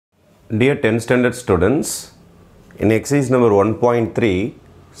Dear 10th standard students, in exercise number 1.3,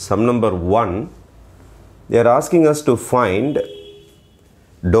 sum number 1, they are asking us to find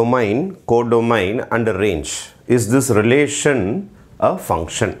domain, codomain and range. Is this relation a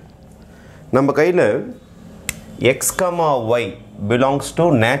function? நம்ம கையில் x, y belongs to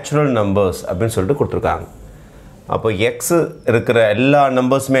natural numbers அப்படின்னு சொல்லிட்டு கொடுத்துருக்காங்க. அப்போ x இருக்கிற எல்லா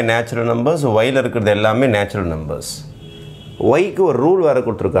நம்பர்ஸுமே natural numbers, yல இருக்கிறது எல்லாமே நேச்சுரல் நம்பர்ஸ். yக்கு ஒரு ரூல் வேறு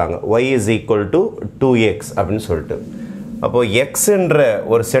கொடுத்துருக்காங்க, y is equal to 2x அப்படின்னு சொல்லிட்டு. அப்போது x என்ற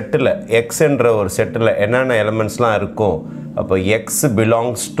ஒரு செட்டில் என்னென்ன எலமெண்ட்ஸ்லாம் இருக்கும். அப்போ x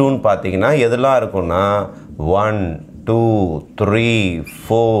belongs toன்னு பார்த்தீங்கன்னா எதெல்லாம் இருக்கும்னா 1, 2, 3,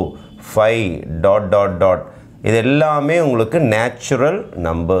 4, 5 டாட் டாட் டாட். இது எல்லாமே உங்களுக்கு natural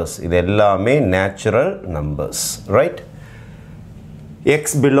numbers, right? x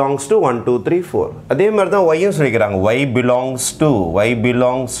belongs to 1, 2, 3, 4. அதே மாதிரி தான் yயும் சொல்லிக்கிறாங்க, y belongs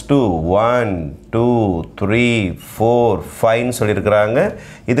to 1, 2, 3, 4, 5 சொல்லியிருக்கிறாங்க.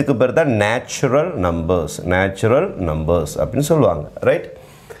 இதுக்கு பேர் தான் நேச்சுரல் நம்பர்ஸ் அப்படின்னு சொல்லுவாங்க, ரைட்?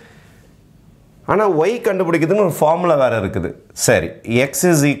 ஆனால் y கண்டுபிடிக்கிறதுன்னு ஒரு ஃபார்முலா வேறு இருக்குது. சரி, x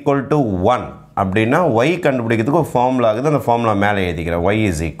is equal to 1 அப்படின்னா y கண்டுபிடிக்கிறதுக்கு ஒரு ஃபார்முலா ஆகுது. அந்த ஃபார்முலா மேலே எழுதிக்கிறேன், y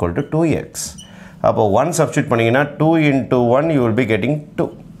is equal to 2x. அப்போ 1 சப்ஸ்டியூட் பண்ணிங்கன்னா 2 into 1 you will be getting 2.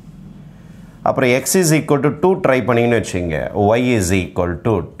 அப்புறம் x is equal to 2 try பண்ணிங்கன்னு வச்சுங்க, y is equal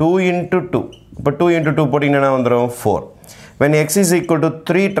to 2 into 2. இப்போ 2 into 2 போட்டிங்கன்னா வந்துடும் 4. when x is equal to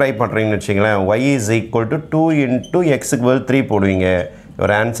 3 try பண்ணுறீங்கன்னு வச்சுங்களேன், y is equal to 2 into xக்கு பதில் 3 போடுவீங்க,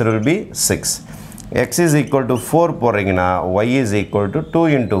 your answer will be 6. x is equal to 4 போடுறீங்கன்னா y is equal to 2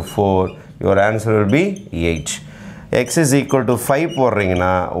 into 4, your answer will be 8. x is equal to 5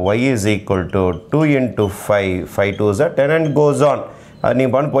 போடுறீங்கன்னா y is equal to 2 into 5, 5 2s are 10 and goes on. அது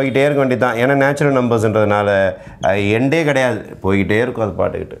நீங்கள் பண்ணி போய்கிட்டே இருக்க வேண்டியது தான். ஏன்னா natural நம்பர்ஸ்ன்றதுனால எண்டே கிடையாது, போய்கிட்டே இருக்கும் அது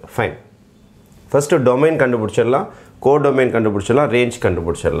பாட்டுக்கிட்டு. ஃபைன், ஃபஸ்ட்டு டொமைன் கண்டுபிடிச்சிடலாம், கோடொமைன் கண்டுபிடிச்சிடலாம், ரேஞ்ச்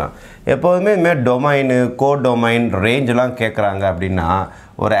கண்டுபிடிச்சிடலாம். எப்போதுமே இதுமாதிரி டொமைனு, கோடொமைன், ரேஞ்செலாம் கேட்குறாங்க அப்படின்னா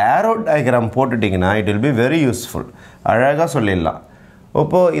ஒரு aero diagram போட்டுட்டிங்கன்னா it will be very useful. அழகாக சொல்லிடலாம்.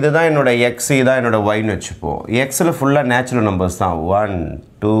 இப்போது இதுதான் என்னோடய எக்ஸ், இதுதான் என்னோடய ஒய்னு வச்சுப்போம். எக்ஸில் ஃபுல்லாக நேச்சுரல் நம்பர்ஸ் தான். 1,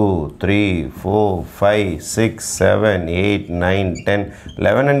 2, 3, 4, 5, 6, 7, 8, 9, 10,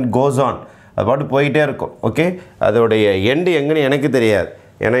 11 and goes on. அது பாட்டு போயிட்டே இருக்கும். ஓகே, அதோடைய எண்டு எங்கன்னு எனக்கு தெரியாது,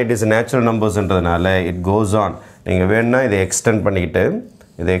 ஏன்னா it is natural நம்பர்ஸ்ன்றதுனால it goes on. நீங்கள் வேணும்னா இதை எக்ஸ்டெண்ட்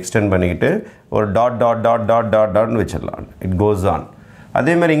பண்ணிக்கிட்டு ஒரு dot dot dot dot dot டாட்னு வச்சிடலாம், இட் கோஸ் ஆன்.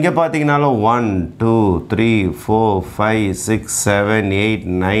 அதே மாதிரி இங்கே பார்த்தீங்கன்னாலும் 1, 2, 3, 4, 5, 6, 7, 8,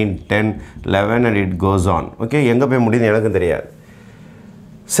 9, 10, 11 and it goes on. Okay, எங்கே போய் முடியுது எனக்கு தெரியாது.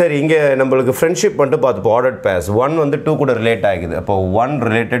 சரி, இங்கே நம்மளுக்கு ஃப்ரெண்ட்ஷிப் மட்டும் பார்த்துப்போம். ஆர்டர்ட் பேர்ஸ் 1 வந்து 2 கூட ரிலேட் ஆகுது. அப்போ 1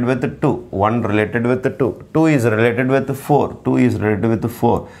 related with 2, 1 related with 2, 2 is related with 4, 2 is related with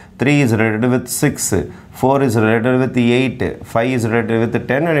 4, 3 is related with 6, 4 is related with 8, 5 is related with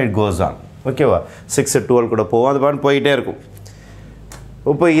 10 and it goes on. ஓகேவா? 6, 12 கூட போவோம், அது பாட்டு போயிட்டே இருக்கும்.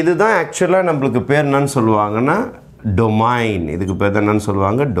 இப்போ இதுதான் ஆக்சுவலாக நம்மளுக்கு பேர் என்னன்னு சொல்லுவாங்கன்னா டொமைன். இதுக்கு பேர் தான் என்னன்னு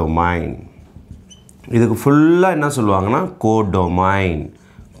சொல்லுவாங்க, டொமைன். இதுக்கு ஃபுல்லாக என்ன சொல்லுவாங்கன்னா கோடொமைன்.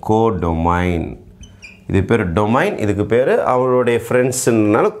 இது பேர் டொமைன், இதுக்கு பேர் அவருடைய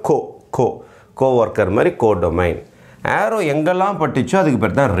ஃப்ரெண்ட்ஸுனால கோ ஒர்க்கர் மாதிரி கோடொமைன். ஏரோ எங்கெல்லாம் பட்டுச்சோ அதுக்கு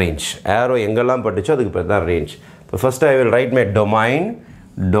பேர் தான் ரேஞ்ச். இப்போ first I will write my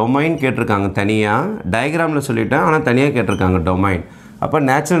domain கேட்டிருக்காங்க தனியாக, டயக்ராமில் சொல்லிட்டேன், ஆனால் தனியாக கேட்டிருக்காங்க டொமைன். அப்போ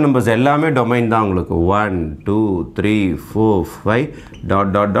நேச்சுரல் நம்பர்ஸ் எல்லாமே டொமைன் தான் உங்களுக்கு. 1, 2, 3, 4, 5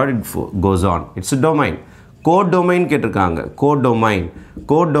 dot dot dot it goes on, it's domain. Codomain கேட்டிருக்காங்க, கோடொமைன்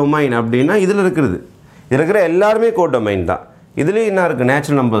அப்படின்னா இதில் இருக்கிற எல்லாருமே கோடொமைன் தான். இதுலேயும் என்ன இருக்குது,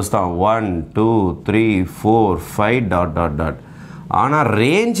 நேச்சுரல் நம்பர்ஸ் தான். 1, 2, 3, 4, 5 டாட் டாட் டாட். ஆனால்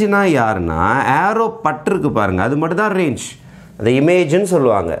ரேஞ்சுனா யாருன்னா ஏரோ பட்டிருக்கு பாருங்கள், அது மட்டும் தான் ரேஞ்ச். அது இமேஜ்னு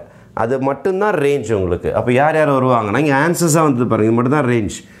சொல்லுவாங்க, அது மட்டும்தான் ரேஞ்ச் உங்களுக்கு. அப்போ யார் வருவாங்கன்னா இங்கே ஆன்சர்ஸாக வந்து பாருங்கள், இது மட்டும் தான்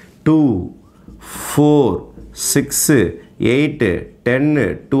ரேஞ்ச். 2, 4, 6, 8, 10,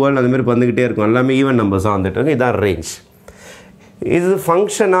 12 அதுமாரி வந்துக்கிட்டே இருக்கும். எல்லாமே ஈவன் நம்பர்ஸாக வந்துட்டு இருக்கு. இதுதான் ரேஞ்ச். இது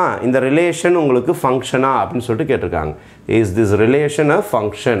ஃபங்க்ஷனா, இந்த ரிலேஷன் உங்களுக்கு ஃபங்க்ஷனா அப்படின்னு சொல்லிட்டு கேட்டிருக்காங்க. Is this relation a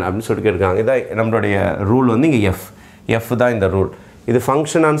function அப்படின்னு சொல்லிட்டு கேட்டிருக்காங்க. இதான் நம்மளுடைய ரூல் வந்து இங்கே எஃப் தான் இந்த ரூல். இது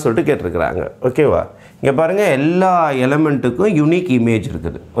ஃபங்க்ஷனான்னு சொல்லிட்டு கேட்டிருக்கிறாங்க. ஓகேவா? இங்கே பாருங்கள், எல்லா எலமெண்ட்டுக்கும் யூனிக் இமேஜ்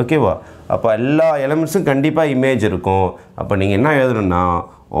இருக்குது. ஓகேவா? அப்போ எல்லா எலமெண்ட்ஸும் கண்டிப்பாக இமேஜ் இருக்கும். அப்போ நீங்கள் என்ன எழுதணும்னா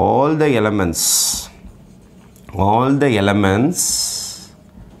all the elements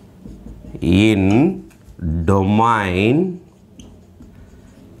in domain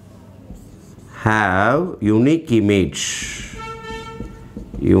have unique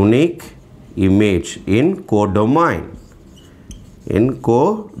image in codomain. in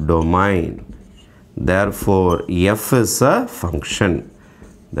codomain. Therefore f is a function.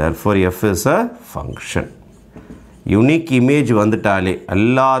 Therefore f is a function. Unique image வந்துட்டாலே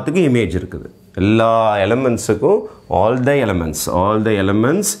எல்லாத்துக்கும் image இருக்குது. எல்லா elementsக்கும் all the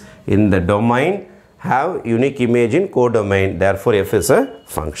elements in the domain have unique image in codomain. Therefore f is a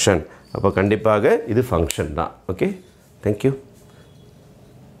function. அப்போ கண்டிப்பாக இது function தான். Okay, thank you.